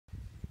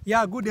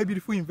Yeah, good day,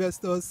 beautiful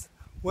investors.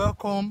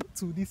 Welcome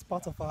to this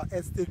part of our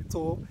estate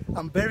tour.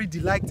 I'm very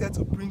delighted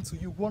to bring to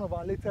you one of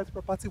our latest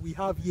property we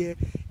have here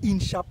in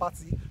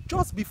Sapati,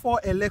 just before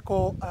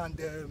Allocation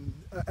and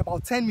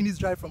about 10 minutes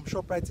drive from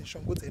ShopRite in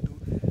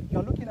Shangotedo.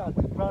 You're looking at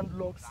the Grand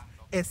Lux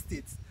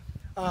Estate.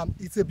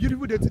 It's a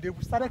beautiful day today.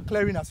 We started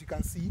clearing, as you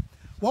can see.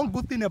 One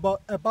good thing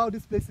about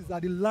this place is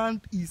that the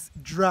land is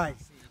dry,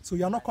 so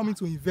you're not coming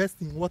to invest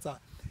in water.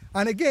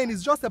 And again,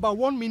 it's just about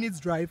 1 minute's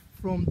drive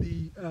from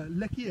the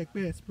Lekki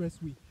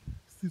Expressway,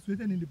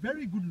 situated in a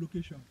very good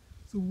location.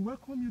 So we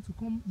welcome you to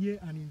come here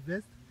and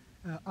invest.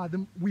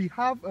 We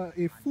have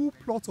a full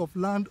plot of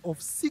land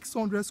of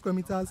 600 square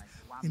meters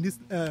in this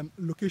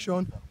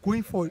location,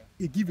 going for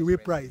a giveaway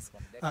price,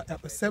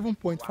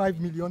 7.5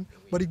 million.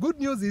 But the good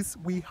news is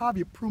we have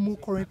a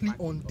promo currently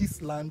on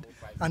this land,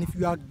 and if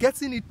you are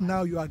getting it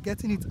now, you are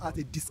getting it at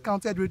a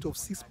discounted rate of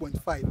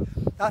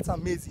 6.5. That's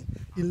amazing.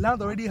 The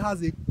land already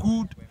has a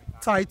good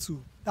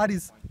title, that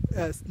is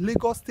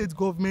Lagos State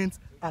Government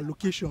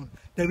allocation.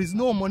 There is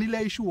no money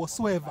issue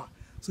whatsoever.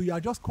 So you are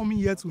just coming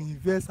here to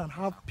invest and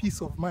have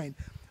peace of mind.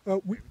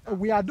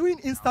 We are doing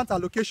instant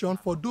allocation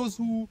for those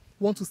who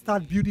want to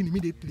start building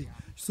immediately.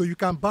 So you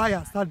can buy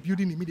and start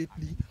building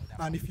immediately.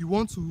 And if you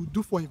want to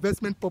do for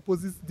investment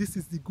purposes, this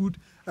is the good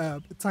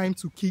time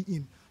to key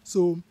in.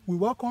 So we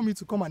welcome you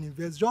to come and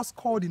invest. Just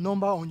call the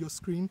number on your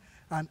screen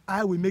and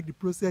I will make the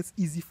process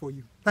easy for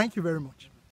you. Thank you very much.